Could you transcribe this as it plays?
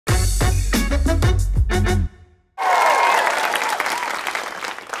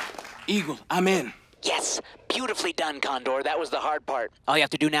Eagle, I'm in. Yes, beautifully done, Condor. That was the hard part. All you have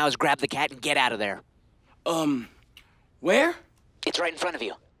to do now is grab the cat and get out of there. Where? It's right in front of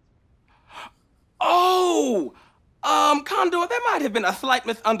you. Oh! Condor, there might have been a slight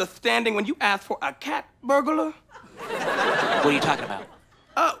misunderstanding when you asked for a cat burglar. What are you talking about?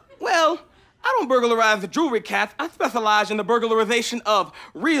 Well, I don't burglarize the jewelry cats. I specialize in the burglarization of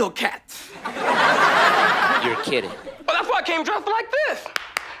real cats. You're kidding. Well, that's why I came dressed like this.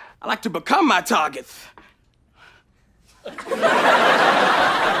 I like to become my targets. Okay,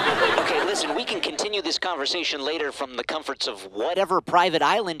 listen, we can continue this conversation later from the comforts of whatever private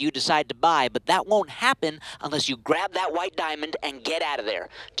island you decide to buy, but that won't happen unless you grab that white diamond and get out of there.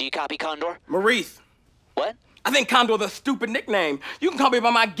 Do you copy, Condor? Maurice. What? I think Condor's a stupid nickname. You can call me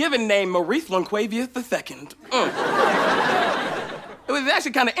by my given name, Maurice Lonquavius II. It was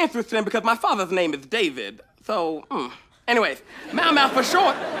actually kind of interesting because my father's name is David, so, Anyways, Mau Mau for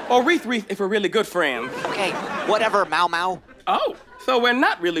short, or Reese Reese if we're really good friends. Okay, whatever, Mau Mau. Oh, so we're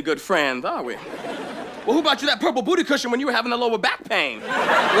not really good friends, are we? Well, who bought you that purple booty cushion when you were having a lower back pain?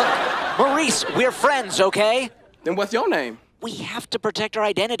 Look, Maurice, we're friends, okay? Then what's your name? We have to protect our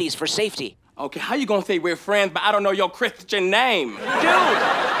identities for safety. Okay, how you gonna say we're friends, but I don't know your Christian name?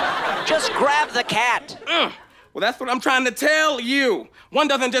 Dude, just grab the cat. Well, that's what I'm trying to tell you. One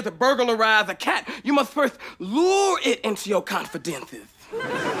doesn't just burglarize a cat. You must first lure it into your confidences.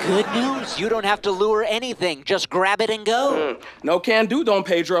 Good news. You don't have to lure anything. Just grab it and go. No can do, Don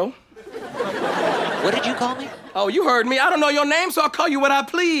Pedro. What did you call me? Oh, you heard me. I don't know your name, so I'll call you what I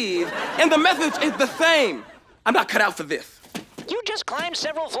please. And the message is the same. I'm not cut out for this. You just climbed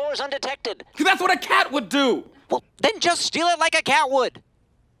several floors undetected. Because that's what a cat would do. Well, then just steal it like a cat would.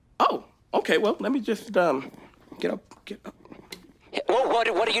 Oh, okay. Well, let me just, get up. Whoa,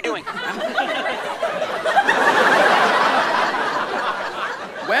 what are you doing?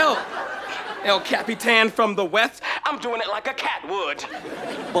 Well, El Capitan from the West, I'm doing it like a cat would.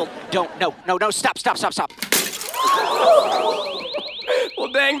 Well, no, stop.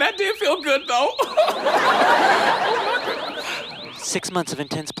 Well, dang, that did feel good, though. 6 months of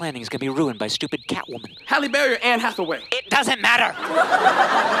intense planning is gonna be ruined by stupid Catwoman. Halle Berry or Anne Hathaway? It doesn't matter.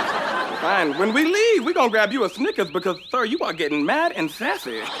 Fine. When we leave, we're gonna grab you a Snickers because, sir, you are getting mad and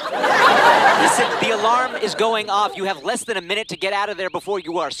sassy. Listen, the alarm is going off. You have less than a minute to get out of there before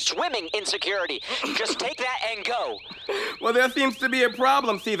you are swimming in security. Just take that and go. Well, there seems to be a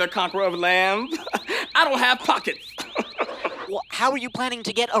problem, Caesar, conqueror of lands. I don't have pockets. Well, how are you planning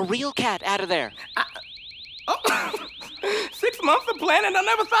to get a real cat out of there? 6 months of planning, I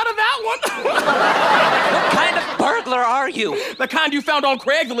never thought of that one. What kind of burglar are you? The kind you found on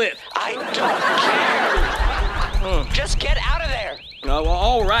Craigslist. I don't care. Just get out of there. Oh, well,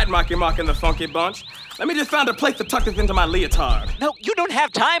 all right, Marky Mark and the Funky Bunch. Let me just find a place to tuck this into my leotard. No, you don't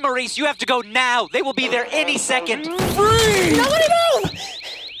have time, Maurice. You have to go now. They will be there any second. Freeze! Nobody move!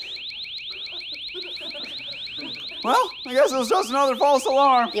 Well, I guess it was just another false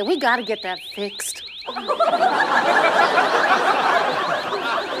alarm. Yeah, we gotta get that fixed.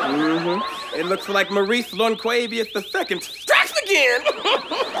 It looks like Maurice Lonquavius II strikes again.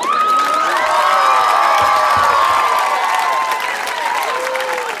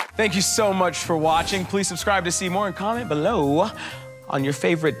 Thank you so much for watching. Please subscribe to see more and comment below on your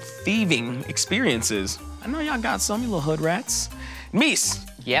favorite thieving experiences. I know y'all got some, you little hood rats. Meese.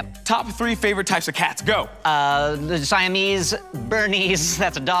 Yep. Top 3 favorite types of cats, go. The Siamese, Bernese,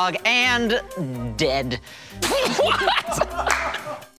 that's a dog, and dead. What?